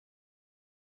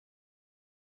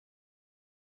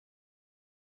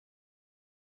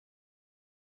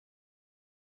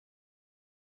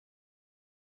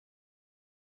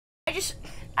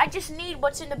I just need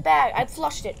what's in the bag. I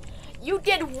flushed it. You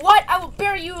did what? I will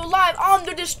bury you alive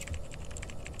under this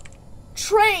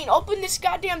train. Open this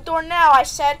goddamn door now, I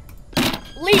said.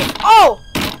 Leave. Oh!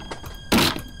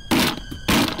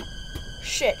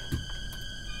 Shit.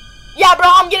 Yeah, bro,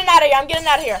 I'm getting out of here. I'm getting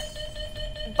out of here.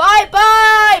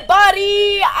 Bye-bye,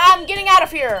 buddy. I'm getting out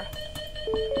of here.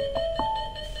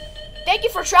 Thank you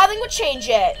for traveling with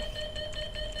ChangeIt.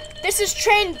 This is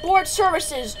Train Board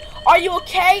Services. Are you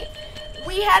okay?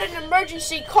 We had an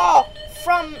emergency call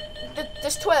from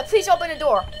this toilet. Please open the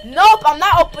door. Nope, I'm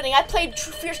not opening. I played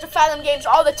Fierce to Fathom games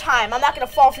all the time. I'm not going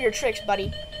to fall for your tricks,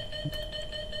 buddy.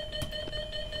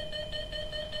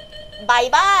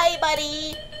 Bye-bye,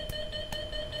 buddy.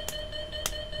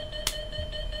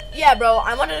 Yeah, bro,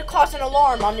 I wanted to cause an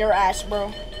alarm on your ass,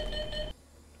 bro.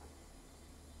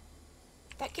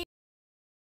 That game.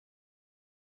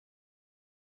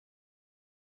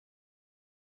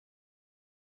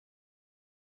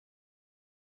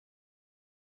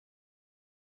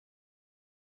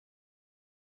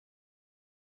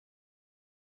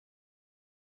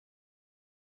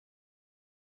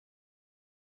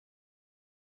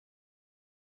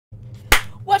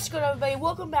 What's good, everybody?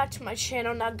 Welcome back to my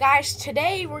channel. Now, guys,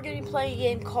 today we're going to be playing a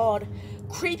game called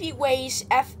Creepy Ways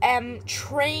FM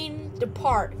Train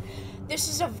Depart. This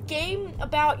is a game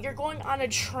about you're going on a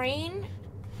train,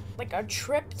 like a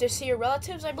trip to see your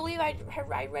relatives, I believe I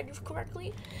read it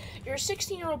correctly. You're a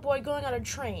 16-year-old boy going on a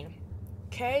train,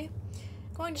 okay?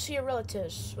 Going to see your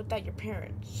relatives without your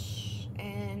parents.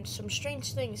 And some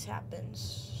strange things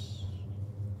happens.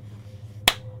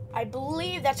 I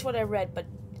believe that's what I read, but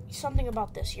something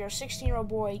about this. You're a 16-year-old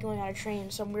boy going on a train,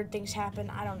 some weird things happen,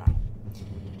 I don't know.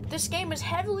 This game is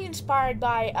heavily inspired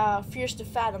by Fierce to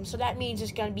Fathom, so that means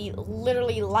it's gonna be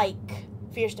literally like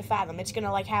Fierce to Fathom. It's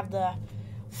gonna like have the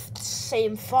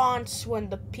same fonts when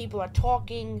the people are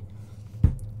talking,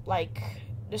 like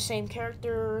the same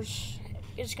characters.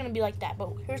 It's gonna be like that.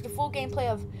 But here's the full gameplay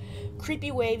of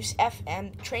Creepy Waves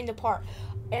FM Train Depart.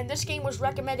 And this game was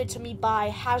recommended to me by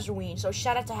Hazween, so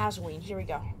shout out to Hazween. Here we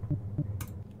go.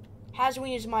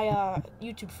 Hazween is my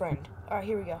YouTube friend. Alright,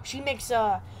 here we go. She makes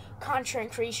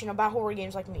content creation about horror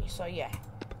games like me, so yeah.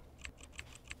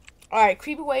 Alright,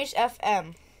 Creepy Ways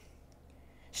FM.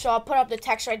 So I'll put up the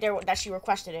text right there that she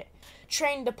requested it.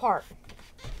 Train Depart.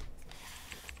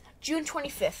 June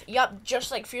 25th. Yup, just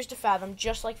like Fierce to Fathom.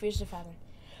 Just like Fierce to Fathom.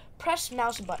 Press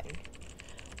mouse button.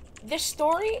 This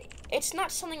story, it's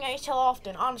not something I tell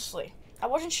often, honestly. I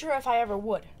wasn't sure if I ever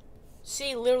would.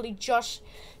 See, literally just...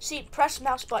 See, press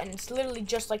mouse button. It's literally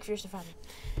just like Fierce to Fathom.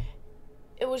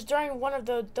 It was during one of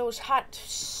those hot,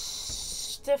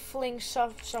 stifling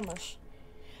summers.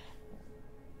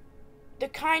 The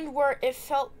kind where it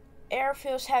felt air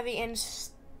feels heavy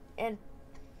and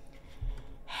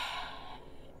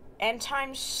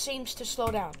time seems to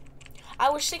slow down. I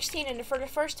was 16 and for the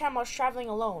first time I was traveling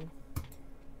alone.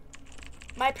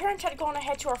 My parents had gone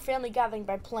ahead to our family gathering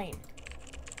by plane.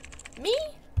 Me?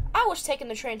 I was taking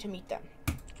the train to meet them.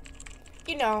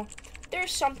 You know,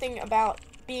 there's something about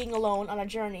being alone on a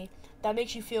journey that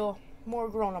makes you feel more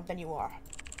grown-up than you are.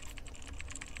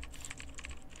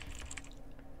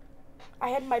 I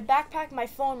had my backpack, my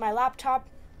phone, my laptop.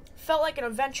 Felt like an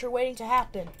adventure waiting to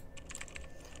happen.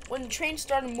 When the train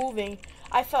started moving,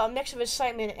 I felt a mix of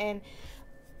excitement and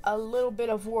a little bit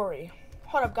of worry.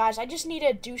 Hold up, guys. I just need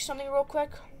to do something real quick.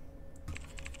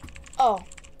 Oh,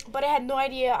 but I had no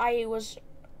idea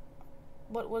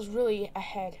what was really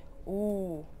ahead.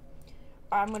 Ooh.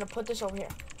 I'm going to put this over here.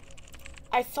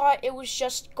 I thought it was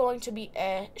just going to be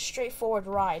a straightforward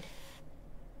ride.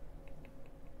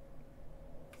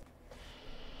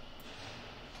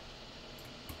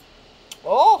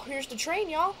 Oh, here's the train,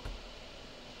 y'all.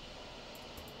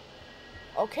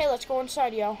 Okay, let's go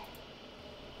inside, y'all.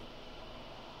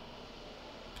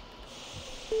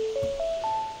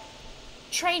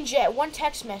 Train jet, one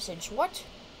text message. What?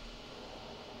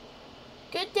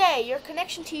 Good day. Your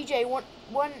connection TJ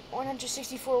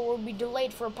 164 will be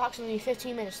delayed for approximately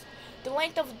 15 minutes. The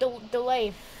length of the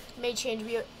delay may change.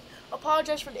 We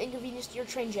apologize for the inconvenience to your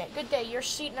train jet. Good day. Your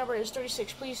seat number is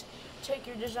 36. Please take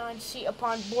your designed seat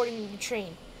upon boarding the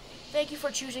train. Thank you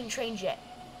for choosing train jet.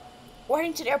 We're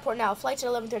heading to the airport now. Flight's at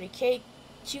 11:30.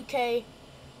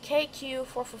 KQ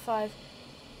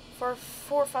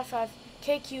 455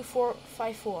 KQ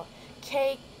 454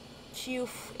 KQ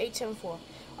 874.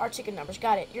 Our ticket numbers.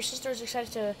 Got it. Your sister is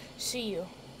excited to see you.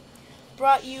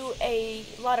 Brought you a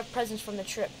lot of presents from the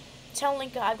trip. Tell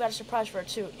Linka I've got a surprise for her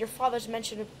too. Your father's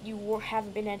mentioned you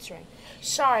haven't been answering.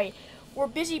 Sorry, we're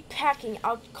busy packing.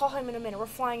 I'll call him in a minute. We're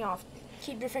flying off.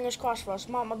 Keep your fingers crossed for us.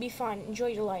 Mom, I'll be fine. Enjoy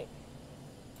your light.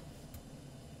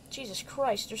 Jesus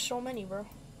Christ, there's so many, bro.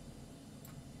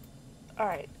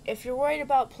 Alright, if you're worried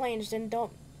about planes, then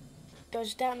don't...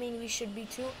 Does that mean we should be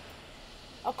too?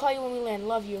 I'll call you when we land.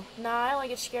 Love you. Nah, I only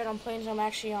get scared on planes I'm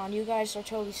actually on. You guys are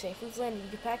totally safe. We've landed.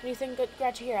 Did you pack anything? Good.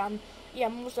 Glad to hear. I'm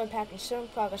almost done packing. Still in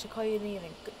progress. I'll call you in the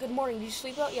evening. Good morning. Did you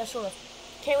sleep well? Yeah, sort of.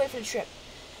 Can't wait for the trip.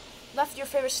 Left your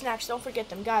favorite snacks. Don't forget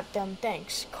them. Got them.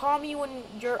 Thanks. Call me when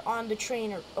you're on the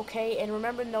train, okay? And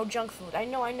remember, no junk food. I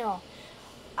know.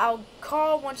 I'll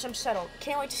call once I'm settled.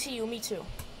 Can't wait to see you. Me too.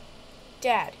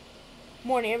 Dad.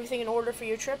 Morning. Everything in order for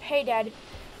your trip? Hey, Dad.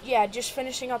 Yeah, just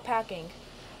finishing up packing.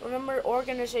 Remember,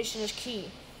 organization is key.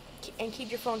 And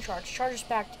keep your phone charged. Charger's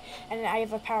packed, and I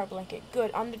have a power blanket.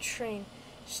 Good. On the train,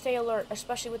 stay alert,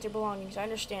 especially with your belongings. I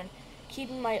understand.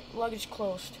 Keeping my luggage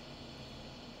closed.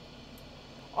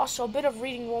 Also, a bit of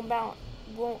reading won't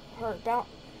hurt.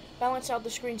 Balance out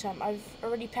the screen time. I've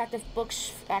already packed up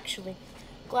books, actually.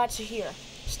 Glad to hear.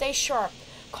 Stay sharp.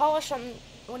 Call us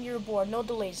when you're bored. No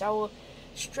delays. I will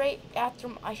straight after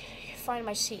I find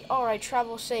my seat. Alright,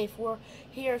 travel safe. We're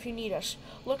here if you need us.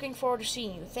 Looking forward to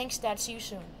seeing you. Thanks, Dad. See you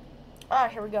soon.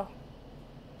 Alright, here we go.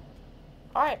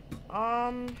 Alright,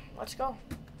 let's go.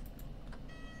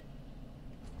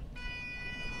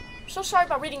 So sorry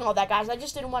about reading all that, guys. I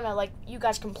just didn't want to, like, you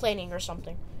guys complaining or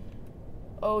something.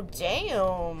 Oh,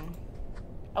 damn.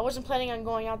 I wasn't planning on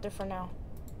going out there for now.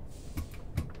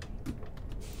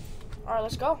 Alright,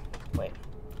 let's go. Wait.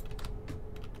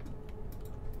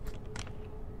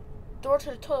 Door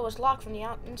to the toilet was locked from the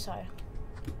inside. ...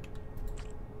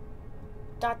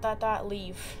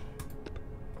 leave.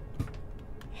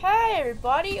 Hey,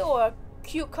 everybody. Oh, a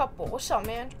cute couple. What's up,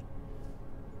 man?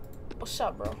 What's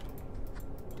up, bro?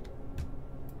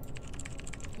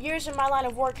 Years in my line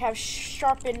of work have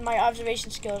sharpened my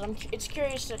observation skills. It's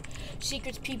curious the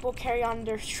secrets people carry on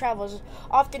their travels,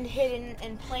 often hidden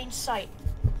in plain sight.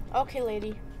 Okay,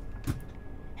 lady.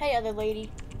 Hey, other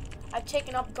lady. I've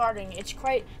taken up gardening. It's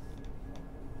quite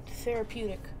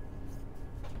therapeutic.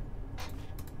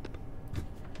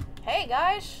 Hey,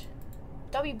 guys.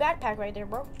 W backpack right there,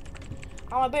 bro.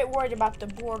 I'm a bit worried about the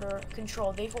border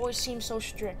control. They've always seemed so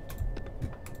strict.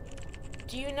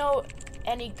 Do you know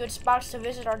any good spots to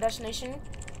visit our destination?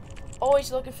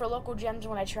 Always looking for local gems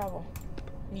when I travel.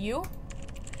 You?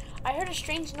 I heard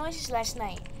strange noises last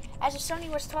night. As if somebody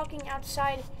was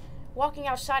walking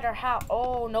outside our house.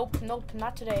 Oh, nope,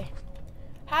 not today.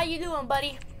 How you doing,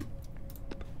 buddy?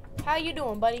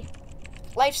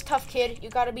 Life's tough, kid. You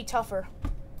gotta be tougher.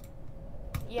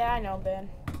 Yeah, I know, Ben.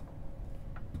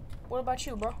 What about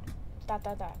you, bro? ...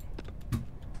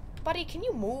 Buddy, can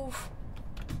you move?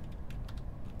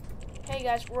 Hey,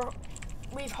 guys,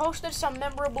 we've hosted some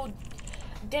memorable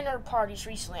dinner parties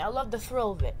recently. I love the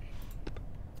thrill of it.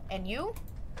 And you?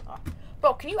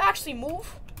 Bro, can you actually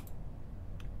move?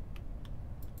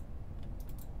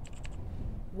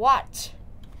 What?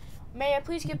 May I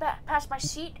please get past my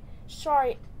seat?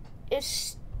 Sorry,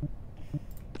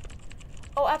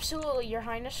 Oh, absolutely, Your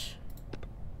Highness.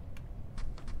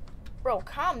 Bro,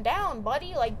 calm down,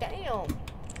 buddy. Like, damn.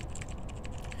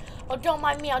 Oh, don't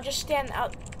mind me. I'll just stand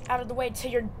out of the way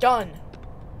till you're done.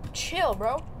 Chill,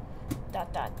 bro. ...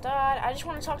 I just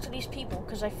want to talk to these people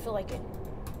because I feel like it.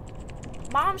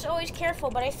 Mom's always careful,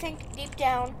 but I think deep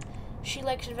down she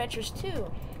likes adventures too.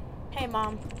 Hey,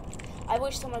 Mom. I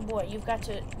always tell my boy, you've got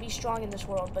to be strong in this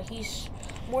world, but he's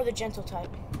more the gentle type.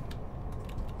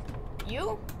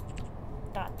 You? ...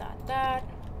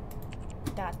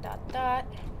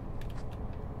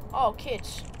 Oh,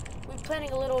 kids. We're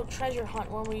planning a little treasure hunt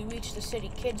when we reach the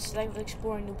city. Kids like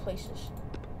exploring new places.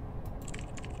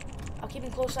 I'll keep a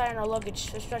close eye on our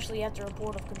luggage, especially after a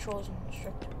board of controls and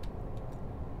strict.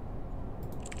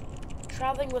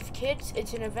 Traveling with kids,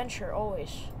 it's an adventure,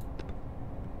 always. ...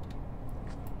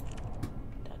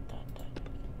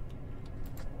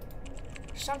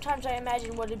 Sometimes I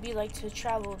imagine what it'd be like to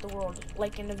travel the world,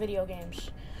 like in the video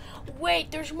games. Wait,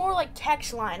 there's more like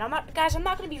text line. I'm not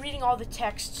going to be reading all the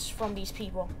texts from these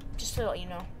people, just to let you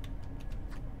know.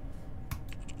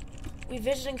 We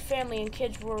visiting family and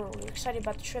kids were excited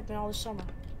about the trip and all this summer.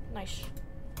 Nice.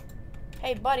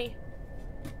 Hey, buddy. ...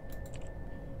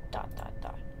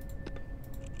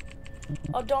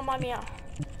 Oh, don't mind me.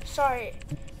 Sorry.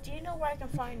 Do you know where I can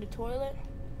find the toilet?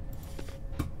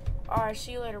 Alright,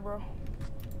 see you later, bro.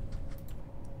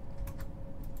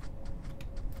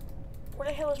 Where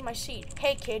the hell is my seat?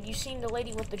 Hey, kid, you seen the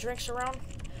lady with the drinks around?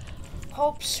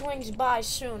 Hope swings by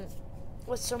soon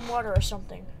with some water or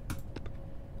something.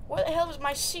 Where the hell is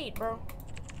my seat, bro?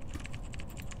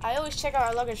 I always check out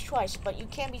our luggage twice, but you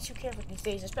can't be too careful these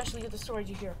days, especially with the stories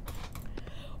you hear.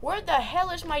 Where the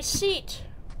hell is my seat?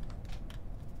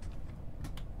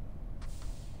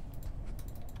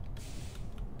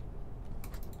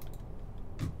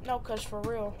 No, cause for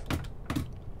real.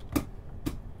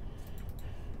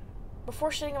 Before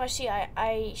sitting in my seat,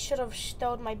 I should have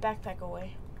stowed my backpack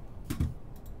away.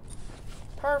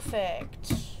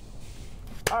 Perfect.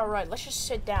 Alright, let's just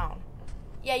sit down.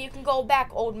 Yeah, you can go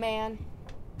back, old man.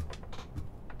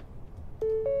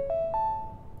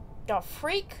 The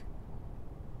freak?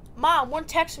 Mom, one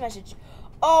text message.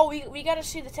 Oh, we gotta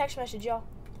see the text message, y'all.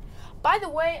 By the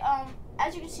way,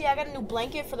 as you can see, I got a new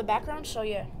blanket for the background, so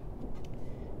yeah.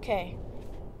 Okay.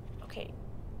 Okay.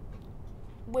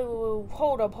 Wait,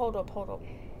 hold up.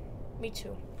 Me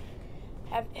too.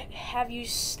 Have you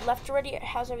left already?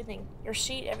 How's everything? Your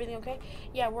seat, everything okay?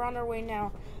 Yeah, we're on our way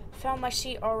now. Found my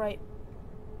seat, alright.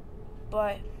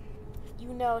 But, you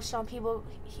know, some people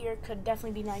here could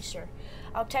definitely be nicer.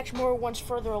 I'll text more once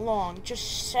further along.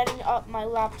 Just setting up my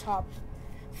laptop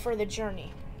for the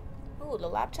journey. Ooh, the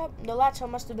laptop? The laptop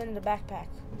must have been in the backpack.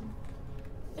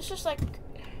 It's just like...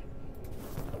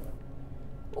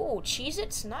 Ooh,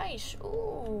 Cheez-Its? Nice.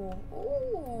 Ooh.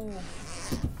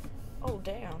 Oh,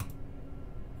 damn.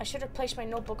 I should have placed my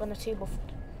notebook on the table.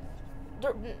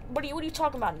 What are you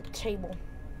talking about, table?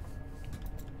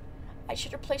 I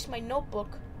should have placed my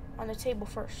notebook on the table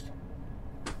first.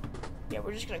 Yeah,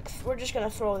 we're just gonna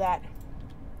throw that.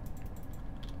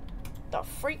 The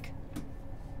freak?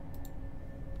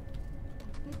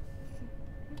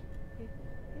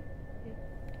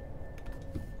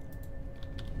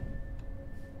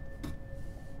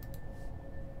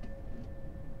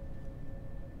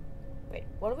 Wait,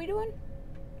 what are we doing?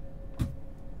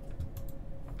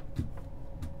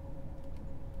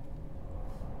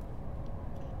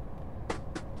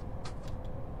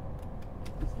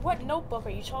 What notebook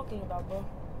are you talking about, bro?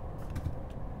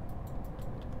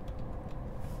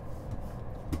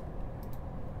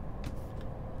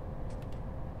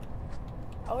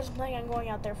 I wasn't planning on going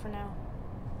out there for now.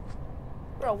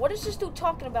 Bro, what is this dude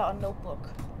talking about, a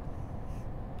notebook?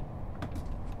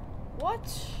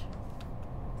 What?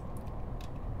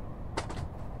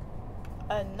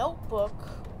 A notebook?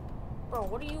 Bro,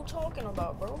 what are you talking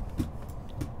about, bro?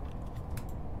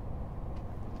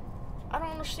 I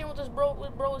don't understand what this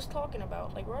bro is talking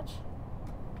about. Like, what?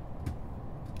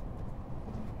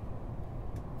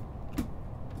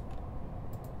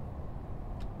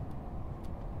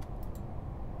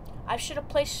 I should have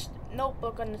placed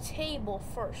notebook on the table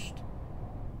first.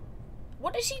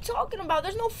 What is he talking about?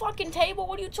 There's no fucking table.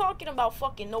 What are you talking about,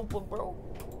 fucking notebook, bro?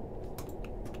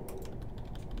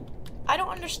 I don't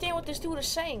understand what this dude is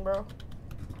saying, bro.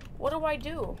 What do I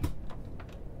do?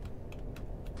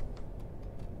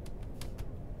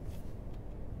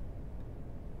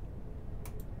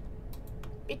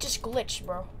 It just glitched,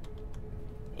 bro.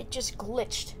 It just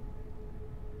glitched.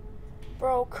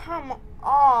 Bro, come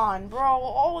on, bro.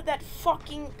 Oh, that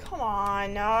fucking... Come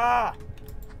on.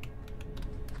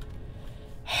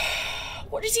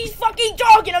 What is he fucking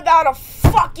talking about? A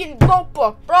fucking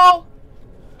notebook, bro?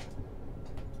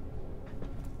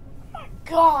 My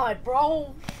God,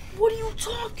 bro. What are you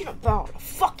talking about? A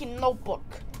fucking notebook.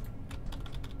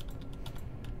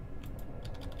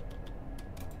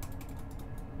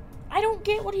 I don't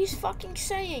get what he's fucking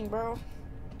saying, bro.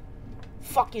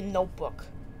 Fucking notebook.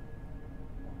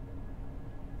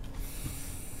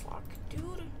 Fuck,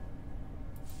 dude.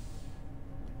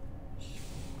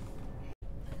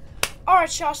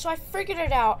 Alright, y'all, so I figured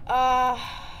it out.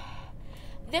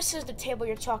 This is the table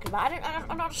you're talking about. I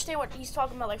don't understand what he's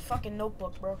talking about, like fucking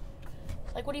notebook, bro.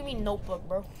 Like, what do you mean notebook,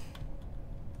 bro?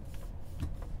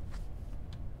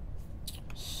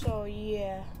 So,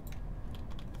 yeah.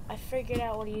 I figured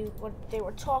out what they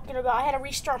were talking about. I had to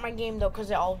restart my game though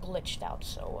because it all glitched out.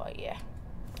 So yeah.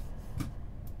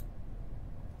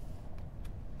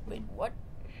 Wait, what?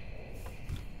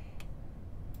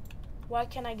 Why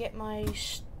can't I get my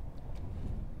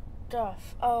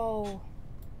stuff? Oh.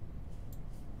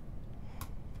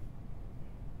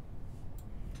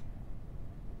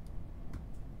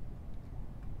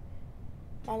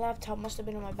 My laptop must have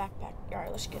been in my backpack. Alright,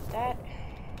 let's get that.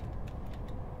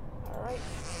 Alright,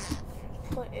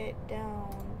 put it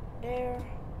down there.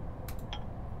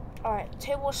 Alright,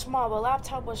 table was small, but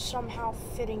laptop was somehow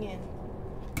fitting in.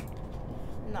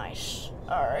 Nice.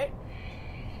 Alright.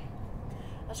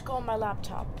 Let's go on my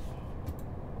laptop.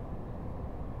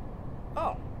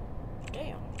 Oh,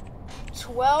 damn.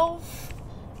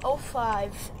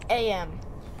 12:05 a.m.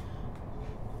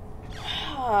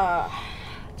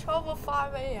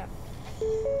 12:05 a.m.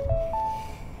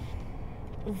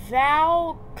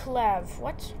 Valclav.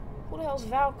 What? Who the hell's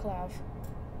Valclav?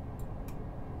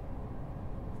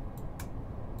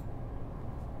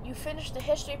 You finished the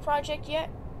history project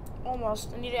yet?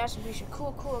 Almost. I need to add some patient.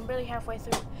 Cool, I'm barely halfway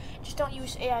through. Just don't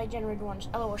use AI generated ones.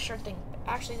 LOL, sure thing.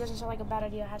 Actually, it doesn't sound like a bad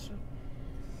idea. I had some.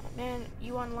 Man,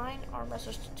 you online? Arm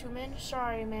wrestlers 2 men?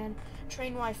 Sorry, man.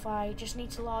 Train Wi-Fi. Just need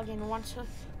to log in. Want to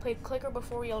play clicker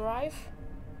before we arrive?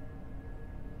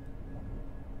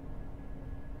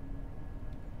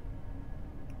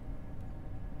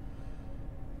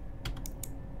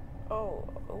 Oh,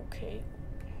 okay.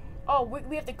 Oh,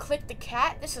 we have to click the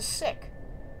cat? This is sick.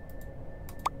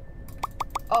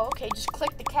 Oh, okay, just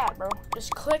click the cat, bro.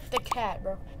 Just click the cat,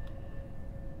 bro.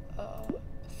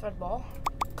 Thread ball.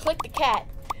 Click the cat.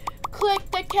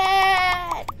 Click the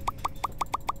cat!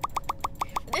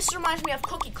 This reminds me of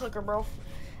Cookie Clicker, bro.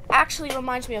 Actually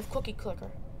reminds me of Cookie Clicker.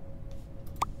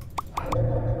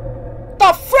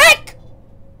 The frick?!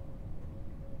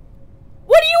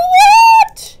 What do you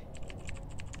want?!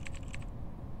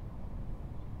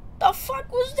 The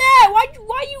fuck was that?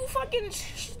 Why you fucking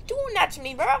doing that to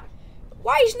me, bro?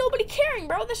 Why is nobody caring,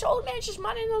 bro? This old man's just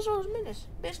minding those old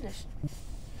business.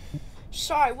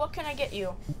 Sorry, what can I get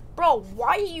you? Bro,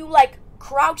 why are you, like,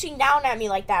 crouching down at me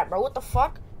like that, bro? What the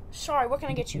fuck? Sorry, what can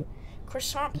I get you?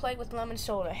 Croissant plate with lemon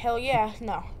soda. Hell yeah,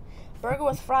 no. Burger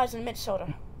with fries and mint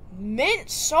soda. Mint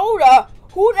soda?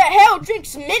 Who the hell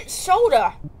drinks mint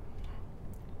soda?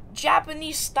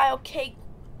 Japanese style cake.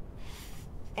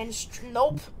 And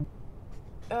nope.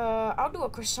 I'll do a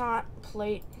croissant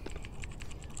plate.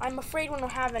 I'm afraid we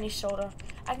don't have any soda.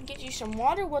 I can get you some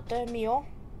water with the meal.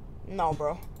 No,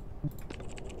 bro.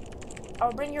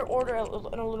 I'll bring your order in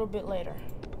a little bit later.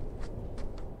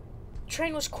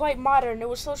 Train was quite modern. It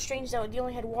was so strange that they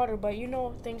only had water, but you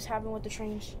know things happen with the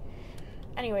trains.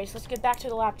 Anyways, let's get back to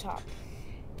the laptop.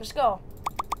 Let's go.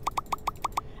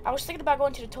 I was thinking about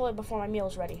going to the toilet before my meal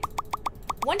is ready.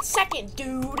 1 second,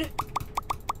 dude.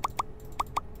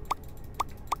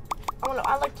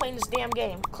 I like playing this damn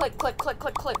game. Click, click, click,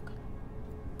 click, click.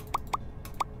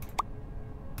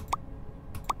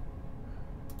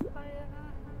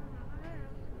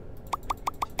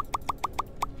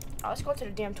 Oh, let's go to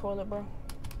the damn toilet, bro.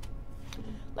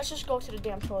 Let's just go to the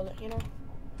damn toilet, you know?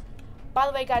 By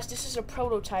the way, guys, this is a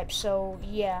prototype, so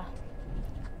yeah.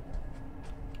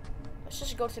 Let's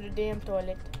just go to the damn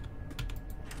toilet.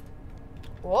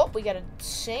 Whoa, we got a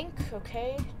sink,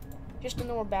 okay. Just a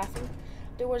normal bathroom.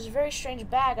 There was a very strange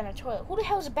bag on the toilet. Who the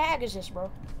hell's bag is this, bro?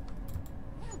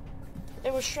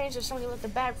 It was strange that somebody left the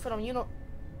bag full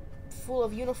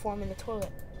of uniform in the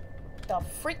toilet. The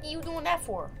freak are you doing that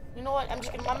for? You know what? I'm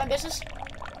just gonna mind my business.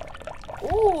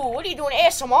 Ooh, what are you doing?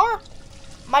 ASMR?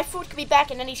 My food could be back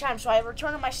in any time, so I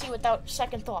return to my seat without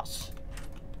second thoughts.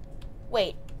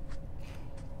 Wait.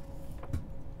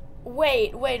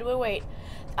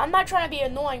 I'm not trying to be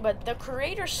annoying, but the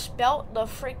creator spelt the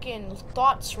freaking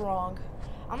thoughts wrong.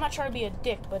 I'm not trying to be a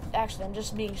dick, but actually, I'm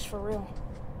just being for real.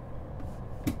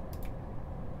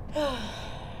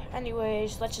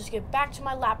 Anyways, let's just get back to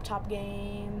my laptop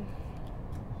game.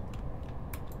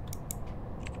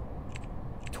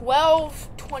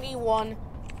 12:21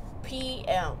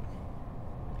 p.m.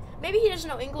 Maybe he doesn't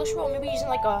know English well. Maybe he's in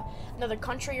like another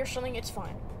country or something. It's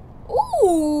fine.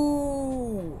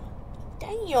 Ooh,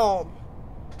 damn.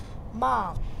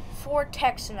 Mom, 4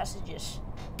 text messages.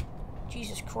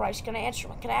 Jesus Christ, can I answer?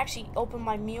 Can I actually open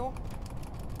my meal?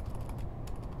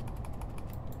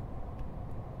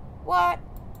 What?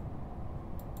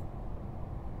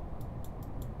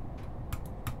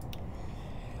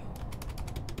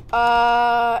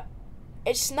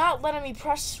 It's not letting me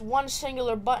press one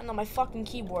singular button on my fucking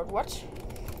keyboard. What?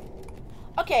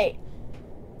 Okay.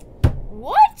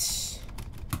 What?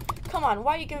 Come on,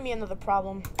 why are you giving me another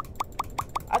problem?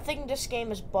 I think this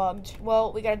game is bugged.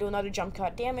 Well, we gotta do another jump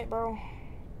cut. Damn it, bro.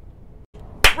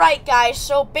 Right, guys,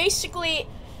 so basically,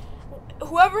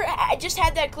 whoever just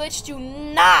had that glitch, do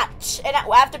not, and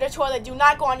after the toilet, do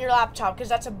not go on your laptop, because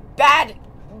that's a bad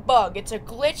bug. It's a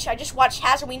glitch. I just watched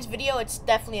Halloween's video. It's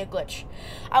definitely a glitch.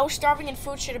 I was starving and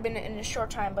food should have been in a short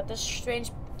time, but this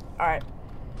strange... Alright.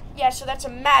 Yeah, so that's a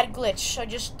mad glitch, so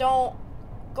just don't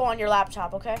go on your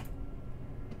laptop, okay?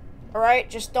 Alright,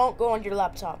 just don't go on your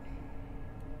laptop.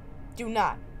 Do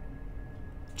not.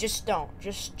 Just don't.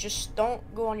 Just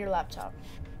don't go on your laptop.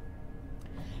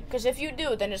 Because if you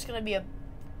do, then it's going to be a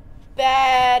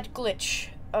bad glitch.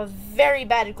 A very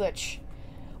bad glitch.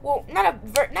 Well, not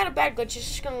a bad glitch. It's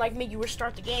just going to like make you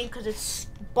restart the game because it's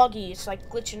buggy. It's like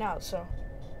glitching out, so.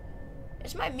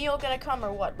 Is my meal going to come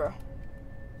or what, bro?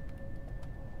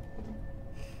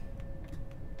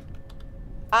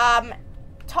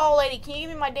 Tall lady, can you give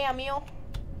me my damn meal?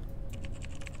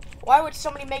 Why would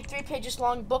somebody make 3 pages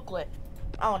long booklet?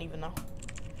 I don't even know.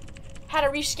 Had to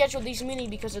reschedule these meetings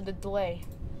because of the delay.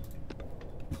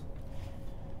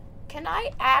 Can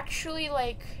I actually,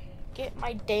 like, get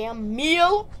my damn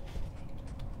meal?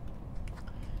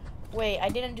 Wait, I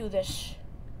didn't do this.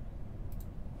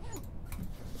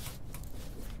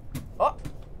 Oh!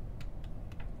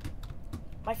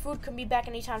 My food can be back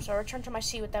anytime, so I return to my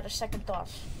seat without a second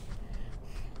thought.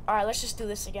 Alright, let's just do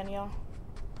this again, y'all.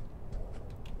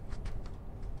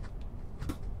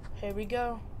 Here we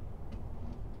go.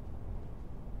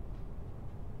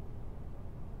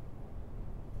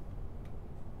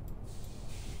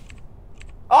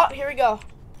 Oh, here we go.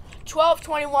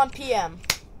 12:21 p.m.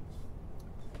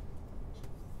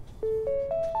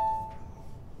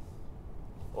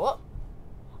 Oh.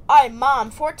 Alright, Mom,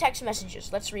 4 text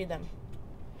messages. Let's read them.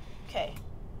 Okay.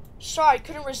 Sorry,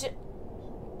 couldn't resist.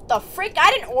 The freak?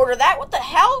 I didn't order that. What the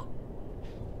hell?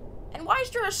 And why is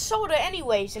there a soda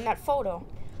anyways in that photo?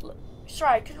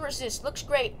 Sorry, couldn't resist. Looks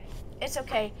great. It's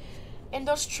okay. In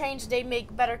those trains, they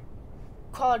make better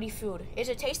quality food. Is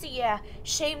it tasty? Yeah.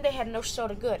 Shame they had no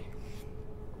soda. Good.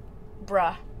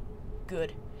 Bruh.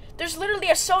 Good. There's literally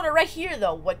a soda right here,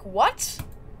 though. Like, what?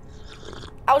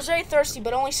 I was very thirsty,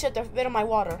 but only sipped a bit of my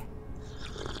water.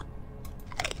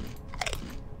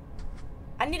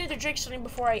 I needed to drink something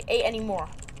before I ate any more.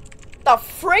 The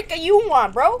frick are you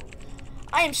want, bro?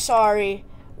 I am sorry.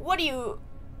 What do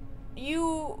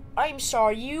you... I'm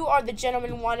sorry. You are the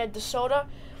gentleman who wanted the soda.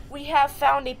 We have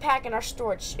found a pack in our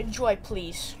storage. Enjoy,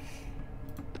 please.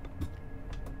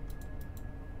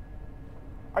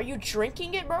 Are you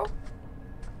drinking it, bro?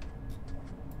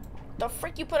 The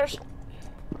frick you put a...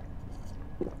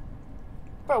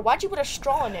 Bro, why'd you put a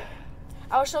straw in it?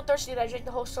 I was so thirsty that I drank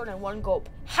the whole soda in one gulp.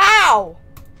 How?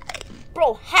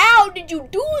 Bro, how did you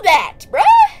do that, bruh?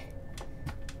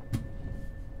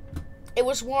 It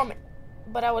was warm,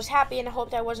 but I was happy and I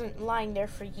hoped I wasn't lying there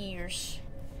for years.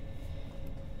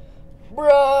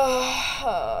 Bruh.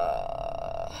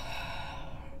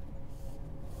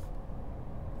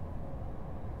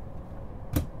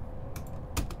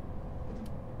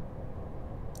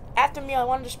 After meal, I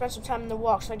wanted to spend some time in the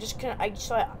walk, so I just couldn't.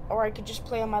 Or I could just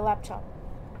play on my laptop.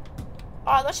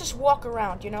 All right, let's just walk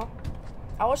around. You know,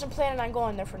 I wasn't planning on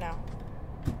going there for now.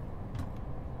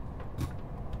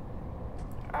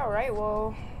 All right,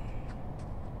 well,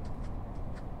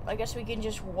 I guess we can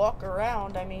just walk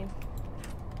around. I mean,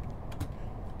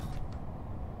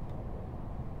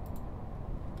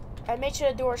 I made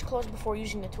sure the door is closed before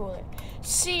using the toilet.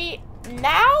 See,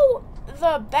 now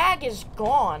the bag is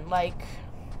gone. Like.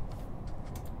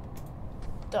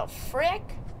 The frick?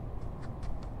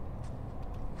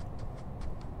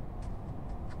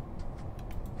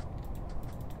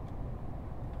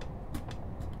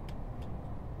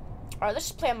 Alright, let's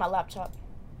just play on my laptop.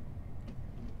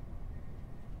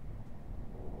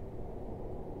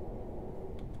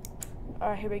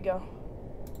 Alright, here we go.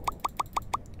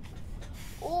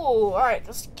 Ooh, alright,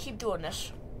 let's keep doing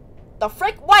this. The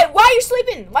frick? Why are you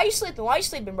sleeping? Why are you sleeping? Why are you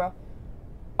sleeping, bro?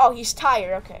 Oh, he's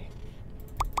tired, okay.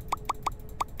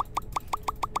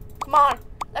 Come on,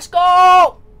 let's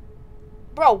go!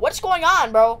 Bro, what's going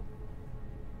on, bro?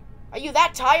 Are you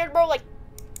that tired, bro? Like,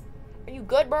 are you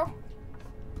good, bro?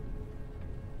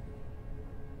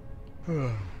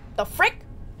 The frick?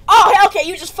 Oh, okay,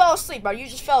 you just fell asleep, bro. You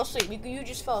just fell asleep. You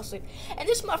just fell asleep. And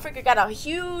this motherfucker got a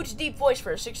huge, deep voice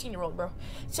for a 16-year-old, bro.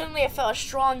 Suddenly, I felt a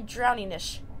strong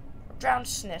drowniness.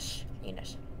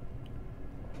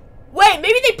 Wait,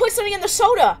 maybe they put something in the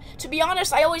soda. To be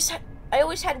honest, I always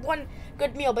had one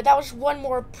good meal, but that was one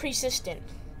more persistent.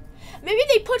 Maybe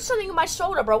they put something in my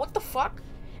soda, bro. What the fuck?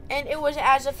 And it was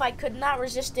as if I could not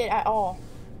resist it at all.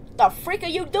 The frick are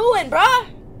you doing, bruh?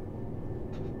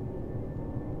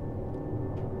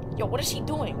 Yo, what is he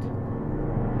doing?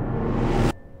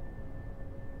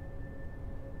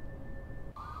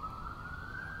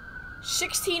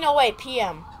 (16:08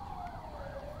 p.m.)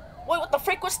 Wait, what the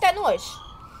frick? What's that noise?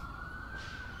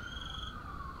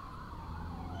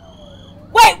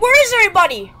 Wait, where is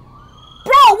everybody?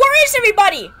 Bro, where is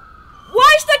everybody?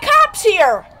 Why is the cops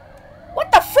here?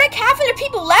 What the frick? Half of the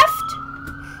people left?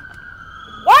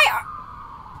 Why are...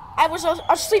 I was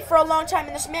asleep for a long time,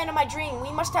 and this man in my dream, we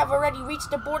must have already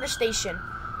reached the border station.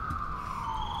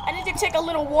 I need to take a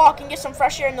little walk and get some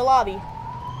fresh air in the lobby.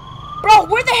 Bro,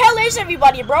 where the hell is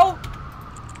everybody, bro?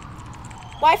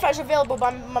 Wi-Fi's available,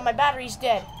 but my battery's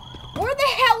dead. Where the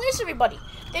hell is everybody?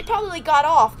 They probably got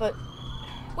off, but...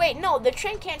 Wait, no, the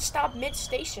train can't stop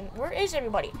mid-station. Where is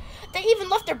everybody? They even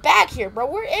left their bag here, bro.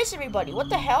 Where is everybody? What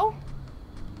the hell?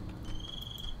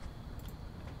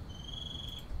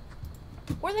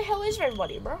 Where the hell is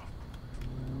everybody, bro?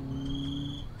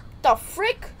 The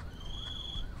frick?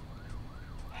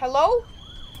 Hello?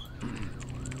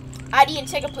 ID and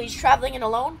ticket, please. Traveling in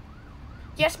alone?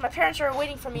 Yes, my parents are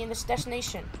waiting for me in this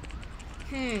destination.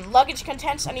 Luggage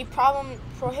contents any problem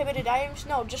prohibited items?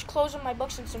 No, just clothes and my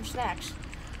books and some snacks.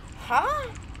 Huh?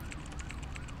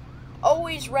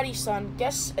 Always ready, son.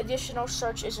 Guess additional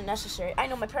search isn't necessary. I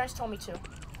know, my parents told me to.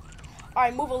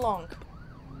 Alright, move along.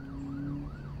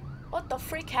 What the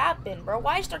freak happened, bro?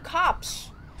 Why is there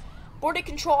cops? Border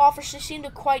control officers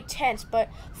seemed quite tense, but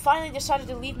finally decided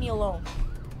to leave me alone.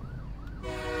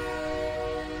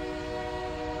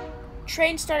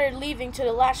 Train started leaving to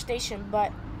the last station,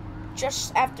 but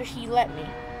just after he left.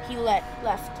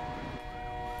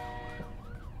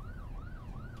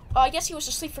 I guess he was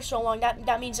asleep for so long.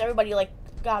 That means everybody like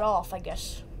got off, I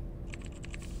guess.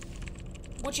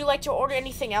 Would you like to order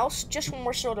anything else? Just one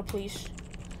more soda, please.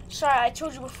 Sorry, I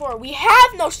told you before. We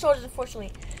have no sodas,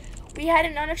 unfortunately. We had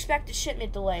an unexpected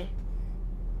shipment delay.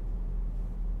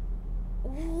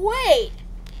 Wait.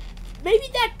 Maybe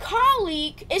that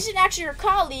colleague isn't actually your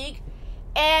colleague,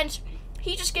 and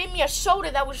he just gave me a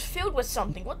soda that was filled with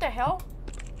something. What the hell?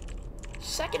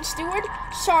 Second steward?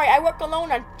 Sorry, I work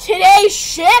alone on today's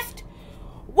shift?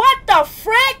 What the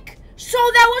frick? So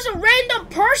that was a random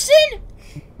person?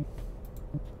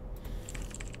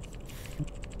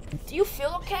 Do you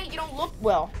feel okay? You don't look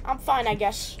well. I'm fine, I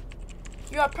guess.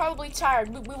 You are probably tired.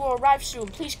 We will arrive soon.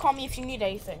 Please call me if you need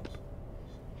anything.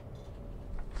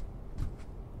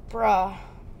 Bruh.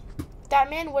 The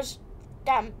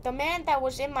man that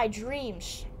was in my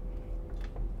dreams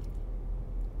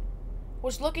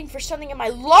was looking for something in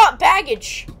my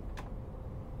baggage.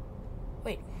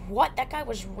 Wait, what? That guy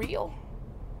was real?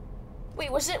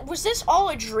 Wait, was this all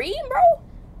a dream, bro?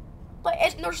 But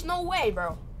there's no way,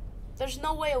 bro. There's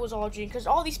no way it was all a dream, because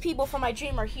all these people from my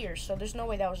dream are here, so there's no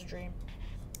way that was a dream.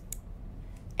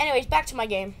 Anyways, back to my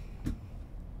game.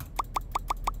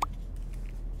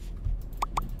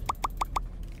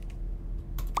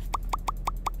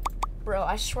 Bro,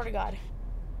 I swear to God.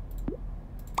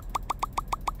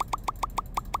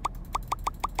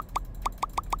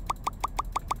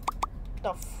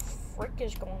 The frick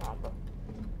is going on, bro?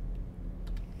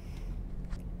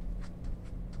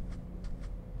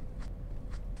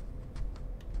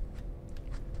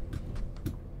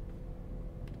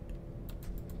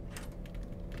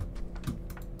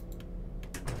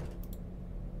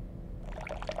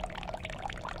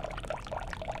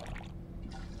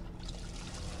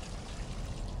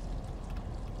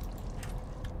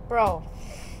 Bro.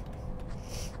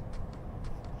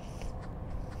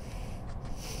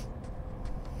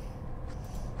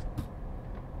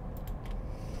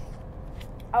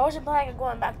 I wasn't planning on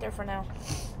going back there for now.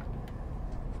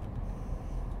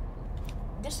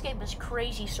 This game is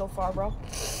crazy so far, bro.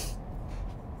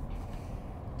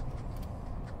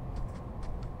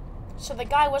 So the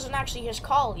guy wasn't actually his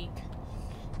colleague.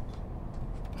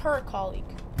 Her colleague.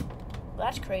 Well,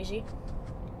 that's crazy.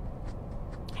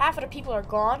 Half of the people are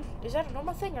gone. Is that a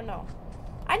normal thing or no?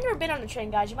 I've never been on a train,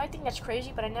 guys. You might think that's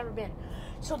crazy, but I've never been.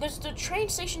 So does the train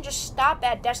station just stop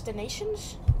at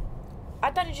destinations? I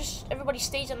thought it just, everybody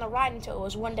stays on the ride until it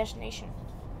was one destination.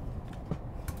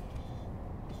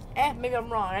 Maybe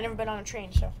I'm wrong. I've never been on a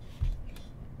train, so.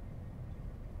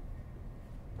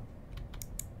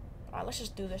 Alright, let's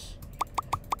just do this.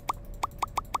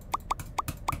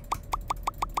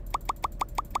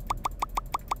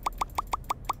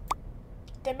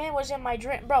 The man was in my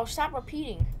dream. Bro, stop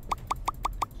repeating.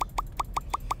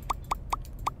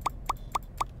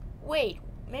 Wait,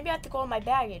 maybe I have to go in my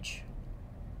baggage.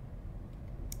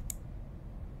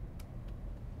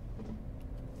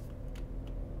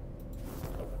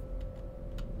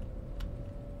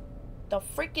 The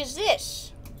frick is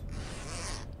this?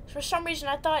 For some reason,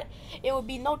 I thought it would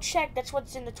be no check. That's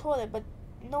what's in the toilet, but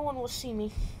no one will see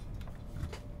me.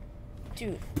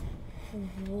 Dude,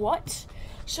 what?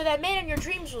 So that man in your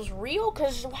dreams was real?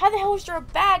 Because how the hell is there a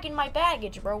bag in my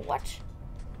baggage, bro? What?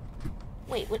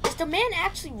 Wait, is the man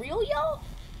actually real, yo?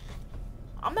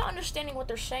 I'm not understanding what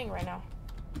they're saying right now.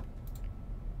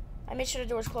 I made sure the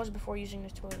door was closed before using the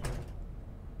toilet.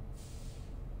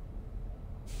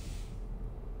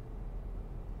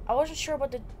 I wasn't sure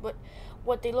what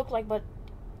they look like, but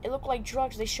it looked like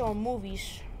drugs they show in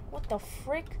movies. What the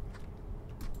frick?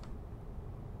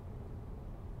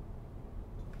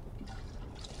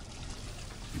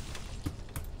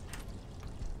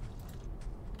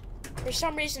 For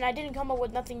some reason, I didn't come up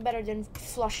with nothing better than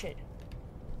flush it.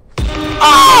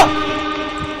 Oh!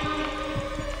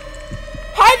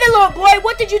 Hi there, little boy.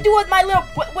 What did you do with my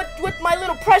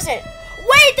little present?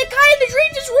 Wait, the guy in the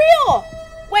dreams is real.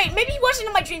 Wait, maybe he wasn't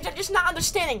in my dreams. I'm just not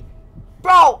understanding.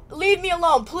 Bro, leave me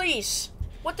alone, please.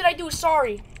 What did I do?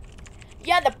 Sorry.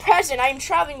 Yeah, the present. I am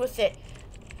traveling with it.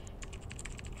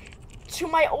 to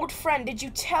my old friend. Did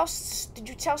you tell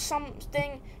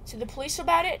something to the police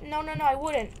about it? No, I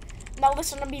wouldn't. Now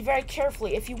listen to me very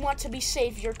carefully. If you want to be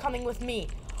safe, you're coming with me.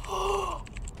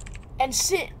 And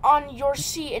sit on your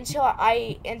seat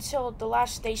until the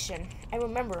last station. And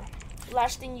remember,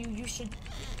 last thing you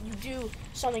do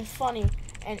something funny,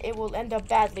 and it will end up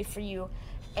badly for you.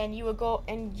 And you will go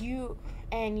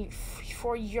and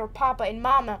for your papa and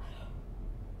mama.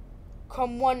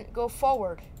 Go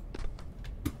forward.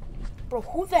 Bro,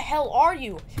 who the hell are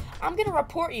you? I'm gonna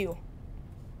report you.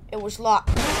 It was locked.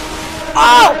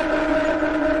 Oh!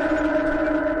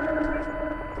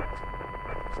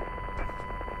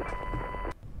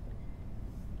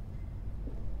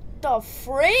 The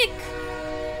freak?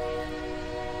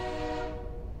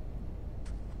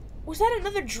 Was that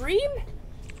another dream?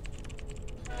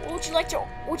 Would you like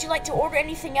to order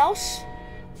anything else?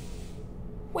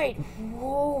 Wait,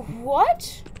 whoa,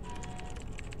 what?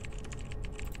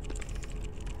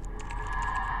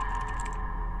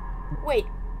 Wait,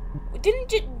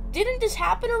 didn't this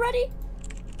happen already?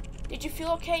 Did you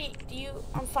feel okay?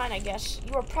 I'm fine, I guess.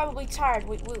 You are probably tired.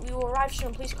 We will arrive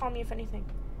soon. Please call me if anything.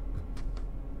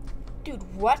 Dude,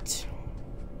 what?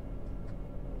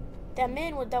 That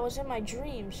man that was in my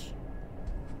dreams.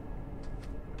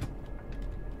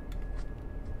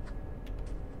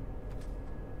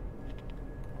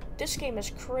 This game is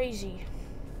crazy.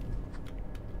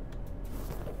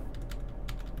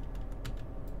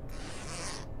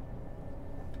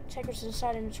 Checkers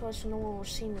inside in the toilet so no one will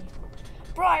see me.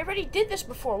 Bro, I already did this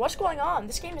before. What's going on?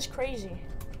 This game is crazy.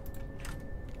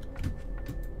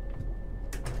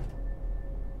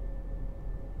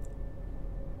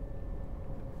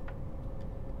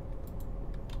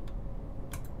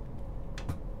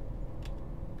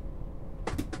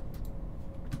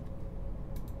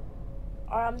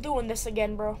 Alright, I'm doing this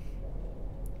again, bro.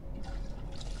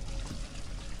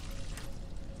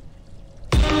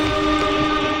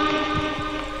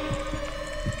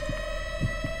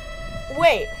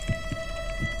 Wait.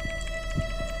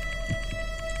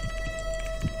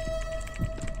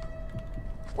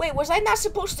 Wait, was I not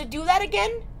supposed to do that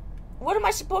again? What am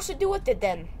I supposed to do with it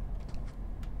then?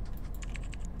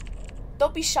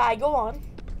 Don't be shy, go on.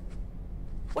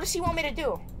 What does he want me to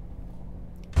do?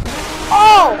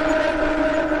 Oh!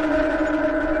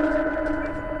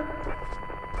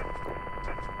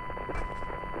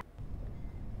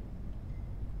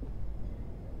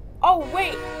 Oh,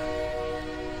 wait.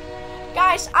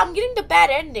 Guys, I'm getting the bad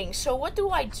ending, so what do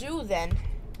I do then?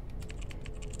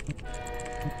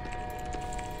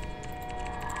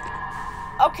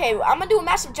 Okay, I'm gonna do a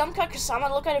massive jump cut because I'm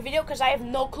gonna look at a video because I have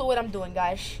no clue what I'm doing,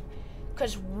 guys.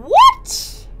 Because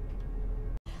what?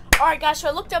 Alright, guys, so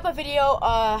I looked up a video,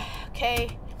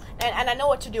 okay, and I know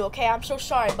what to do, okay? I'm so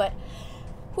sorry, but,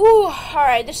 whew,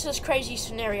 alright, this is a crazy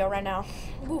scenario right now.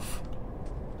 Oof.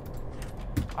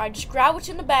 Alright, just grab what's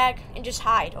in the bag and just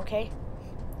hide, okay?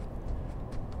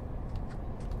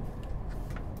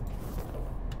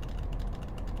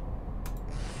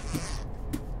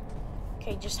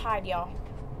 Okay, just hide, y'all.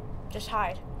 Just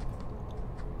hide.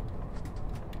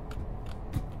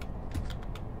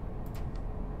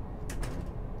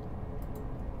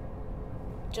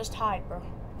 Just hide, bro.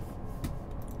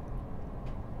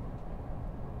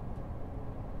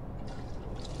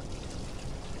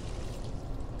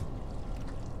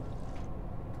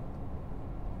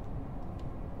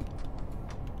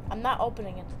 I'm not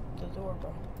opening it, the door,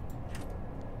 bro.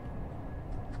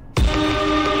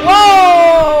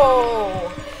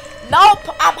 Whoa!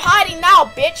 Nope, I'm hiding now,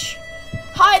 bitch.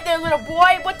 Hi there, little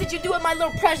boy. What did you do with my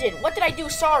little present? What did I do?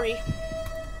 Sorry.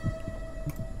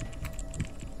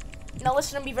 Now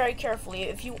listen to me very carefully.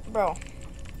 If you, bro.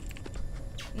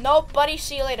 Nope, buddy.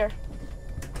 See you later.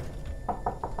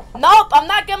 Nope, I'm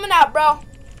not coming out, bro.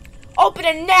 Open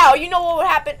it now. You know what will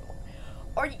happen,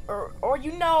 or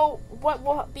you know what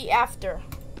will be after.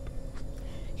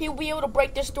 He'll be able to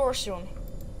break this door soon.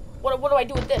 What do I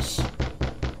do with this?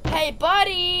 Hey,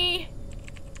 buddy.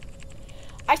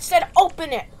 I said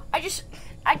open it. I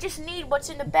just need what's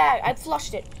in the bag. I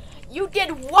flushed it. You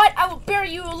did what? I will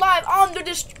bury you alive under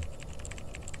this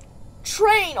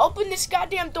train. Open this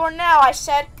goddamn door now, I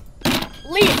said.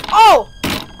 Leave. Oh!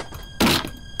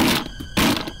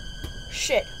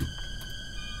 Shit.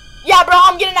 Yeah, bro,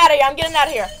 I'm getting out of here. I'm getting out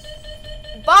of here.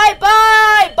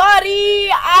 Bye-bye, buddy.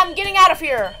 I'm getting out of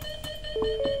here.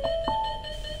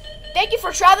 Thank you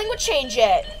for traveling with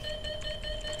ChangeJet.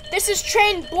 This is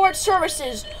Train Board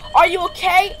Services. Are you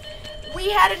okay? We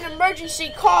had an emergency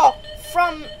call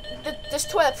from this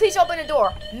toilet. Please open the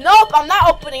door. Nope, I'm not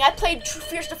opening. I played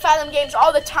Fierce to Fathom games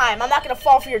all the time. I'm not going to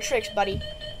fall for your tricks, buddy.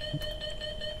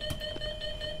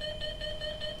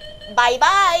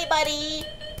 Bye-bye, buddy.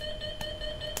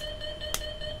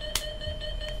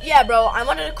 Yeah, bro, I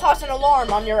wanted to cause an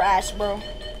alarm on your ass, bro.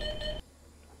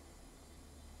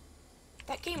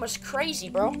 That game was crazy,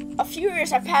 bro. A few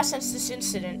years have passed since this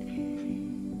incident.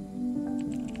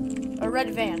 A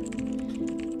red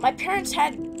van. My parents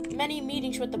had many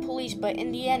meetings with the police, but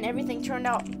in the end, everything turned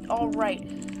out all right.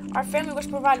 Our family was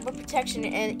provided with protection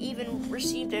and even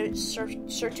received a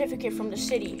certificate from the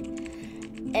city.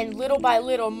 And little by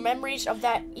little, memories of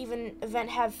that event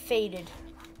have faded.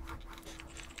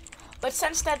 But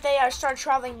since that day, I started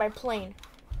traveling by plane.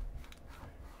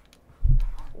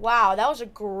 Wow, that was a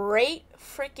great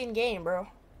freaking game, bro.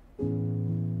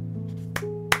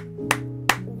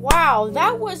 Wow,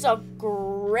 that was a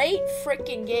great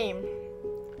freaking game.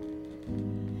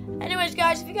 Anyways,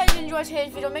 guys, if you guys enjoyed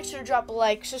today's video, make sure to drop a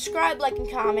like, subscribe, like,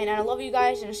 and comment. And I love you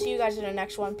guys, and I'll see you guys in the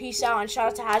next one. Peace out, and shout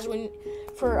out to Haswin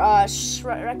for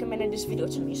recommending this video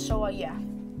to me. So, yeah.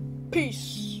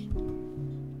 Peace.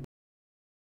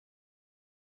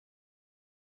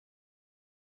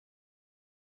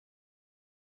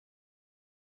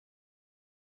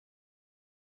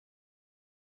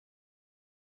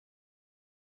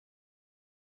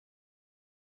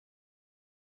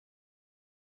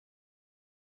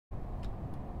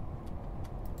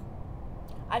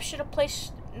 I should have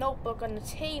placed notebook on the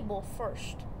table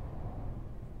first.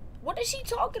 What is he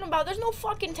talking about? There's no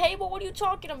fucking table. What are you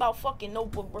talking about, fucking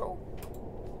notebook, bro?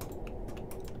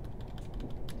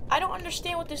 I don't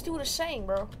understand what this dude is saying,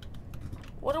 bro.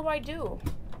 What do I do?